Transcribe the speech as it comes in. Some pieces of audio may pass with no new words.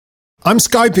I'm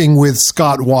Skyping with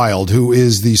Scott Wild, who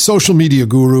is the social media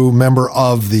guru, member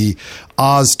of the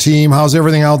Oz team. How's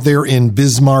everything out there in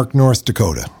Bismarck, North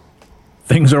Dakota?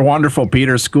 Things are wonderful,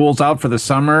 Peter. School's out for the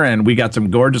summer, and we got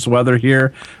some gorgeous weather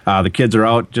here. The kids are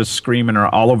out just screaming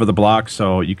all over the block,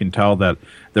 so you can tell that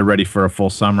they're ready for a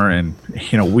full summer. And,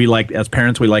 as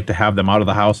parents, we like to have them out of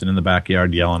the house and in the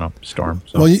backyard yelling up a storm.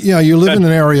 So. Well, yeah, you live in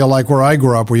an area like where I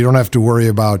grew up where you don't have to worry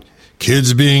about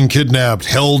kids being kidnapped,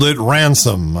 held at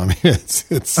ransom. I mean,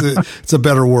 it's a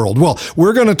better world. Well,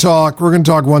 we're going to talk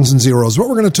ones and zeros. What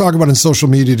we're going to talk about in social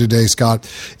media today,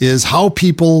 Scott, is how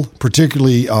people,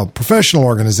 particularly professional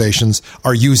organizations,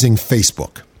 are using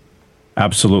Facebook.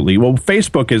 Absolutely. Well,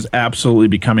 Facebook is absolutely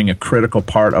becoming a critical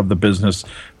part of the business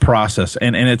process.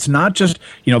 And it's not just,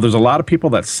 there's a lot of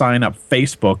people that sign up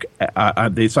Facebook.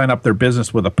 They sign up their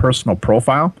business with a personal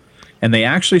profile, and they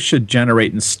actually should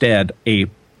generate instead a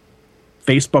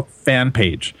Facebook fan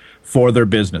page for their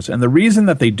business. And the reason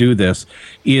that they do this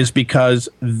is because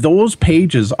those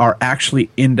pages are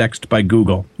actually indexed by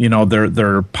Google.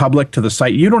 They're public to the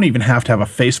site. You don't even have to have a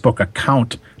Facebook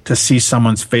account to see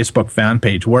someone's Facebook fan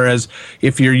page. Whereas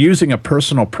if you're using a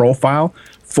personal profile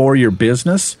for your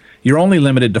business, you're only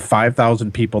limited to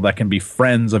 5,000 people that can be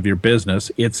friends of your business.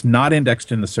 It's not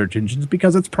indexed in the search engines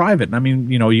because it's private. I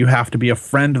mean, you have to be a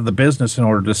friend of the business in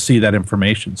order to see that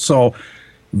information. So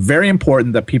very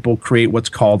important that people create what's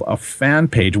called a fan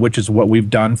page, which is what we've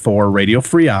done for Radio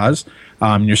Free Oz.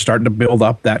 You're starting to build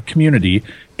up that community.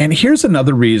 And here's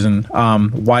another reason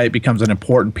why it becomes an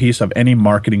important piece of any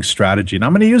marketing strategy. And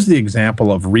I'm going to use the example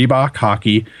of Reebok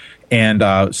Hockey and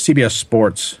CBS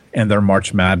Sports and their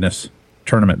March Madness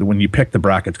tournament when you pick the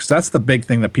brackets, because that's the big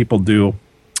thing that people do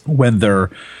when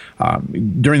they're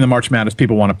during the March Madness.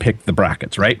 People want to pick the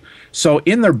brackets, right? So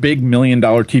in their big $1 million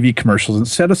TV commercials,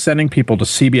 instead of sending people to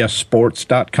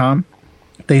cbssports.com,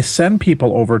 they send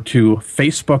people over to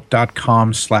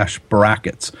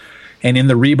facebook.com/brackets. And in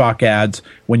the Reebok ads,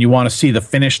 when you want to see the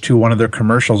finish to one of their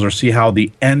commercials or see how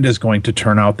the end is going to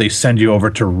turn out, they send you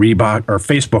over to Reebok or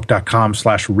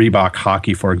facebook.com/Reebok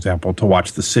Hockey, for example, to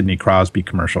watch the Sidney Crosby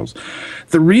commercials.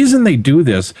 The reason they do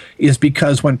this is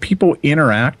because when people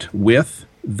interact with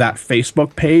that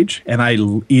Facebook page and I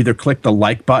either click the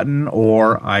like button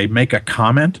or I make a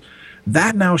comment,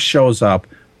 that now shows up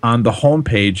on the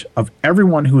homepage of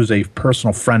everyone who is a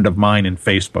personal friend of mine in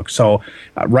Facebook. So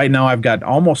right now I've got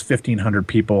almost 1,500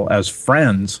 people as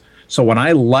friends. So when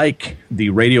I like the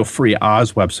Radio Free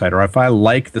Oz website, or if I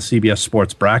like the CBS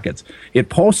Sports brackets, it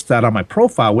posts that on my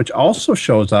profile, which also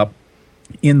shows up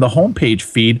in the homepage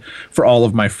feed for all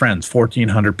of my friends,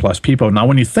 1,400 plus people. Now,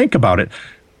 when you think about it,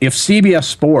 if CBS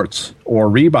Sports or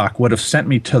Reebok would have sent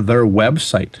me to their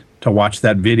website to watch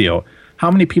that video, how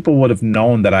many people would have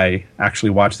known that I actually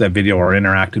watched that video or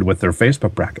interacted with their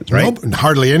Facebook brackets, right? Nope,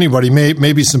 hardly anybody.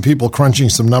 Maybe some people crunching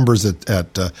some numbers at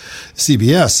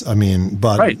CBS. I mean,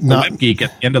 but right. Not. The Web Geek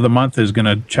at the end of the month is going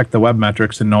to check the web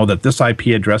metrics and know that this IP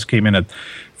address came in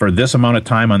for this amount of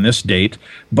time on this date.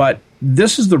 But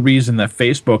this is the reason that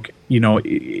Facebook,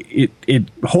 it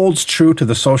holds true to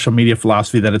the social media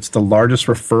philosophy that it's the largest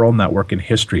referral network in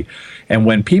history. And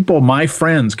when people, my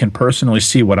friends, can personally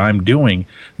see what I'm doing,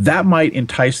 that might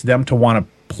entice them to want to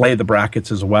play the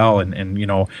brackets as well and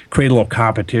create a little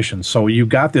competition. So you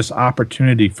got this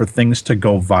opportunity for things to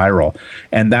go viral.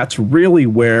 And that's really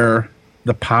where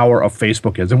the power of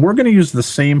Facebook is. And we're going to use the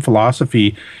same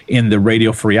philosophy in the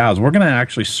Radio Free Oz. We're going to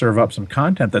actually serve up some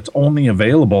content that's only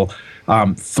available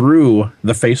through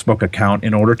the Facebook account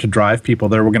in order to drive people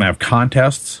there. We're going to have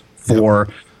contests for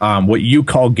what you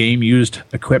call game-used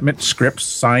equipment,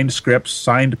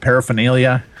 signed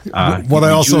paraphernalia. What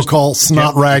I also call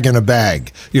snot rag in a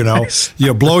bag. You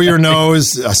blow your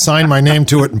nose, sign my name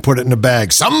to it, and put it in a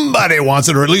bag. Somebody wants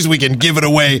it, or at least we can give it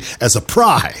away as a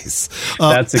prize.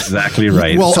 That's exactly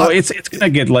right. Well, so it's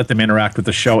going to let them interact with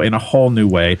the show in a whole new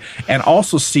way, and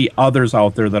also see others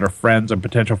out there that are friends and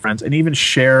potential friends, and even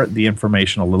share the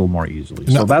information a little more easily.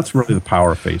 So that's really the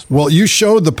power of Facebook. Well, you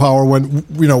showed the power when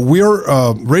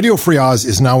we're Radio Free Oz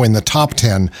is now in the top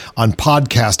 10 on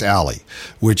Podcast Alley,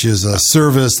 which is a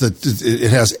service that it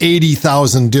has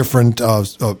 80,000 different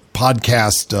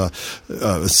podcast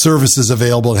services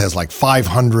available. It has like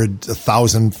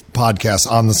 500,000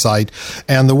 podcasts on the site.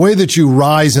 And the way that you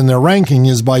rise in their ranking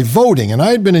is by voting. And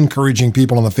I had been encouraging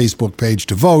people on the Facebook page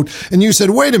to vote. And you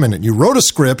said, wait a minute, you wrote a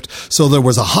script. So there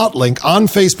was a hot link on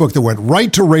Facebook that went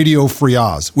right to Radio Free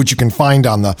Oz, which you can find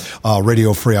on the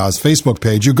Radio Free Oz Facebook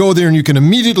page. You go there and you can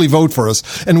immediately vote for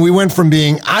us. And we went from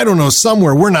being,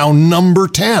 somewhere, we're now number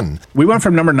 10. We went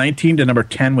from number 19 to number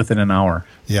 10 within an hour.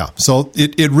 Yeah, so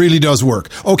it really does work.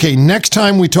 Okay, next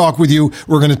time we talk with you,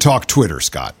 we're going to talk Twitter,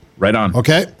 Scott. Right on.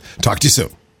 Okay. Talk to you soon.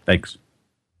 Thanks.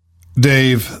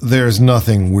 Dave, there's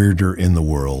nothing weirder in the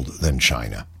world than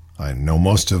China. I know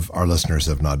most of our listeners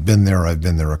have not been there. I've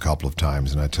been there a couple of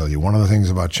times, and I tell you, one of the things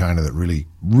about China that really,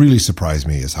 really surprised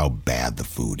me is how bad the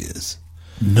food is.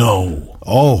 No.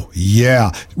 Oh,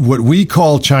 yeah. What we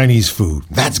call Chinese food,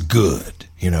 that's good.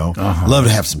 Love to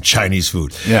have some Chinese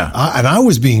food. Yeah. And I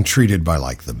was being treated by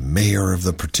like the mayor of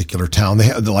the particular town. They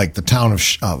had like the town of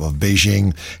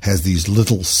Beijing has these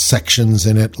little sections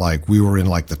in it. Like we were in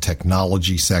like the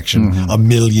technology section, 1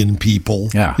 million people.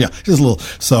 Yeah. Yeah. Just a little.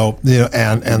 So,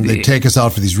 and they take us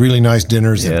out for these really nice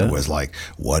dinners. Yeah. And it was like,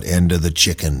 what end of the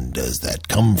chicken does that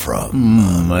come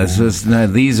from? This is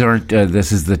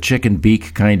the chicken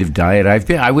beak kind of diet.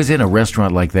 I was in a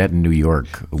restaurant like that in New York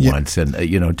once, and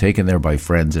taken there by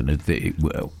friends, and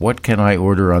what can I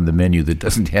order on the menu that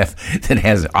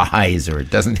has eyes, or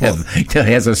that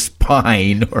has a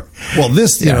spine, or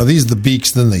these are the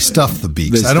beaks. Then they stuff the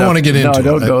beaks. I don't want to get into it.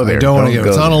 Don't go there. I don't want to get.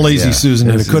 It's on a lazy Susan,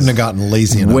 and it couldn't have gotten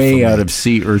lazy enough. Way out of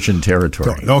sea urchin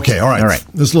territory. Okay, all right.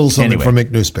 This little something from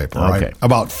Mick newspaper. All right,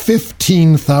 about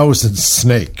 15,000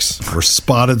 snakes were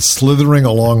spotted slithering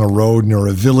along a road near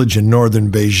a village in northern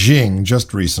Beijing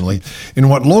just recently, in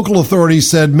what local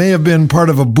authorities said may have been part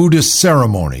of a Buddhist ceremony.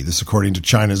 This, according to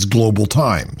China's Global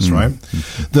Times, right?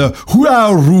 The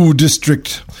Huaru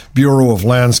District Bureau of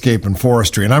Landscape and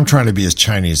Forestry, and I'm trying to be as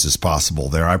Chinese as possible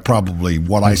there. I think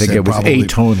it was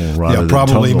atonal rather than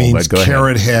probably tonal, means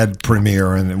carrot head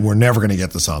premier, and we're never going to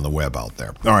get this on the web out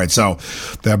there. All right, so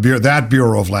that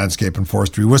Bureau of Landscape and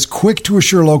Forestry was quick to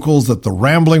assure locals that the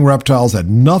rambling reptiles had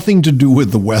nothing to do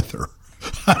with the weather.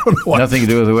 I don't know. Nothing to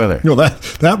do with the weather. No,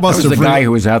 that must have the guy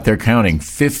who was out there counting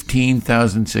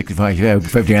 15,065,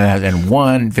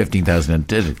 15,001,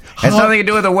 15,000. Has nothing to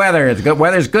do with the weather. It's good.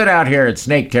 Weather's good out here. It's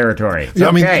snake territory. It's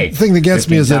okay. The thing that gets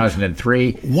me is that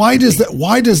 15,003. Why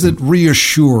does it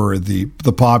reassure the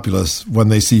populace when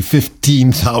they see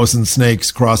 15,000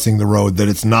 snakes crossing the road that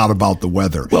it's not about the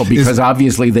weather? Well, because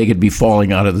obviously they could be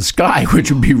falling out of the sky,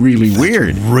 which would be really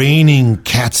weird. Raining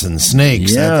cats and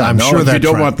snakes. Yeah, I'm sure that you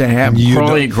don't want to have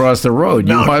crawling across the road.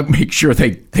 You want to make sure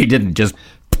they didn't just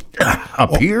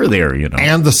appear there,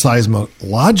 And the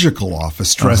seismological office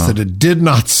stressed that it did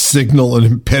not signal an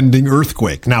impending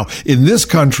earthquake. Now, in this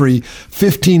country,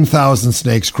 15,000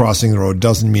 snakes crossing the road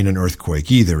doesn't mean an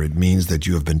earthquake either. It means that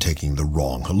you have been taking the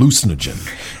wrong hallucinogen.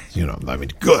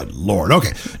 Good Lord.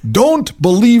 Okay. Don't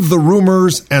believe the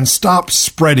rumors and stop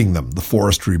spreading them, the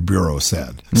Forestry Bureau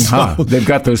said. So, they've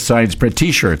got those signs,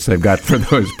 T-shirts they've got for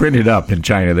those printed up in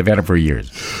China. They've had it for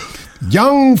years.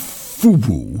 Yang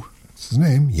Fuwu, that's his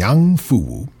name, Yang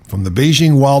Fuwu, from the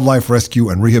Beijing Wildlife Rescue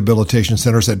and Rehabilitation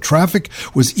Center, said traffic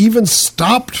was even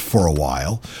stopped for a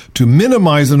while to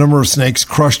minimize the number of snakes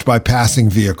crushed by passing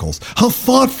vehicles. How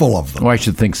thoughtful of them. Well, I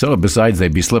should think so. Besides,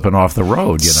 they'd be slipping off the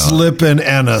road, Slipping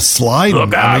and a sliding.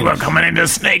 Look out, we're coming into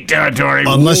snake territory.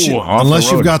 Unless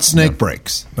you've got snake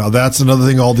brakes. Now, that's another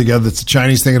thing altogether. It's a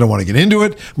Chinese thing. I don't want to get into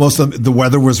it. Most of the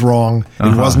weather was wrong.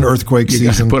 It wasn't earthquake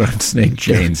season. You put on snake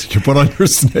chains. You put on your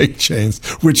snake chains,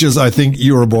 which is, I think,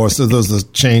 Eurobor. So those the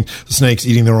chain. The snakes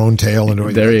eating their own tail.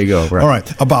 There you go. Right. All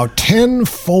right. About 10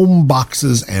 foam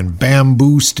boxes and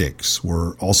bamboo sticks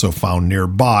were also found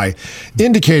nearby,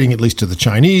 indicating, at least to the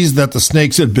Chinese, that the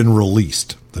snakes had been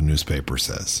released, the newspaper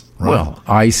says. Right? Well,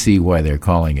 I see why they're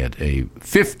calling it a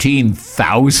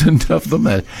 15,000 of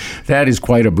them. That is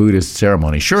quite a Buddhist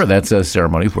ceremony. Sure, that's a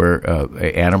ceremony where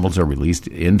animals are released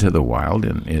into the wild,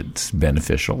 and it's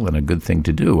beneficial and a good thing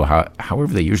to do.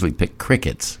 However, they usually pick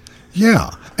crickets.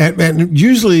 Yeah. And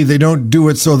usually they don't do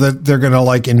it so that they're going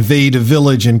to invade a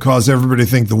village and cause everybody to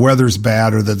think the weather's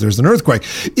bad or that there's an earthquake.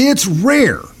 It's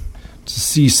rare to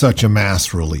see such a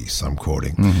mass release, I'm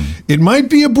quoting. It might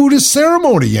be a Buddhist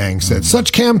ceremony, Yang said.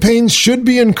 Such campaigns should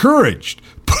be encouraged.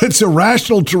 But it's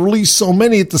irrational to release so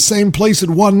many at the same place at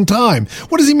one time.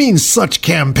 What does he mean such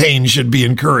campaigns should be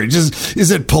encouraged?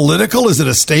 Is it political? Is it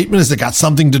a statement? Has it got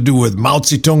something to do with Mao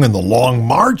Zedong and the Long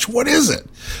March? What is it?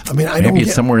 Maybe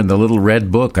it's somewhere in the Little Red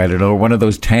Book. I don't know. One of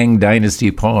those Tang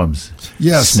Dynasty poems.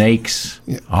 Yes. Snakes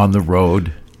on the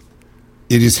road.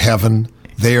 It is heaven.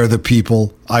 They are the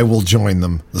people. I will join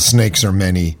them. The snakes are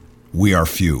many. We are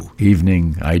few.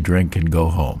 Evening, I drink and go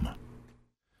home.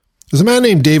 There's a man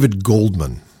named David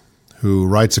Goldman who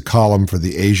writes a column for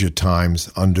the Asia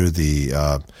Times under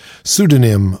the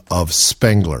pseudonym of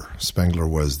Spengler. Spengler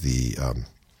was I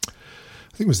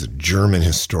think it was a German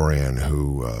historian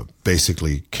who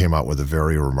basically came out with a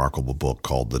very remarkable book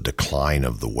called The Decline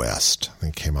of the West. I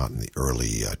think it came out in the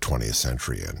early 20th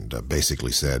century and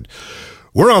basically said,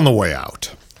 we're on the way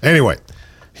out. Anyway,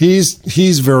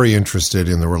 He's very interested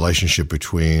in the relationship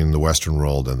between the Western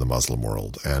world and the Muslim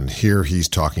world. And here he's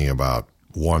talking about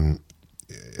one,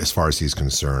 as far as he's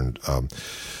concerned,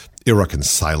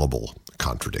 irreconcilable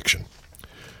contradiction.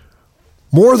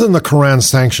 More than the Quran's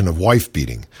sanction of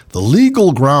wife-beating, the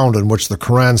legal ground on which the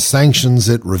Quran sanctions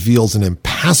it reveals an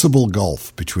impassable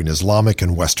gulf between Islamic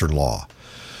and Western law.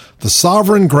 The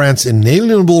sovereign grants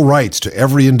inalienable rights to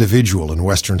every individual in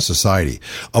Western society,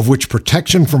 of which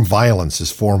protection from violence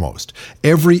is foremost.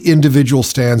 Every individual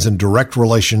stands in direct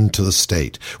relation to the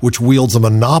state, which wields a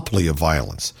monopoly of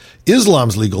violence.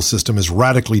 Islam's legal system is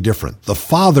radically different. The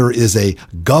father is a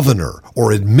governor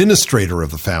or administrator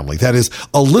of the family, that is,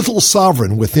 a little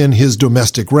sovereign within his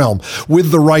domestic realm, with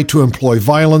the right to employ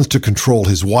violence to control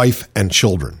his wife and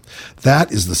children.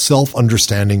 That is the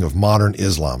self-understanding of modern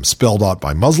Islam, spelled out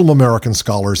by Muslim American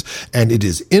scholars, and it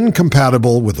is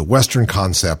incompatible with the Western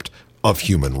concept of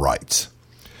human rights.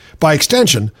 By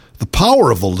extension, the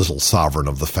power of the little sovereign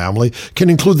of the family can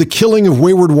include the killing of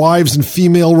wayward wives and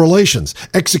female relations.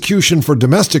 Execution for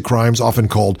domestic crimes, often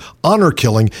called honor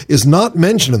killing, is not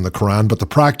mentioned in the Quran, but the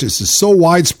practice is so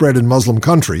widespread in Muslim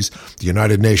countries, the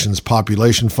United Nations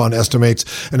Population Fund estimates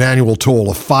an annual toll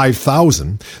of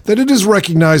 5,000, that it is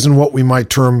recognized in what we might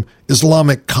term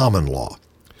Islamic common law.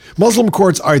 Muslim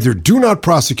courts either do not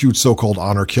prosecute so-called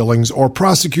honor killings or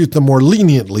prosecute them more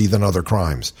leniently than other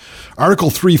crimes. Article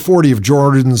 340 of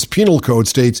Jordan's Penal Code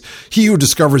states, "He who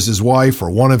discovers his wife or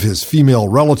one of his female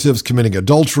relatives committing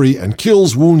adultery and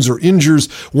kills, wounds, or injures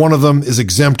one of them is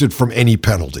exempted from any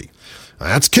penalty." Now,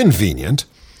 that's convenient.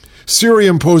 Syria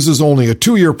imposes only a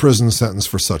 2-year prison sentence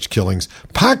for such killings.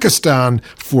 Pakistan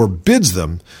forbids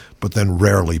them, but then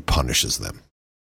rarely punishes them.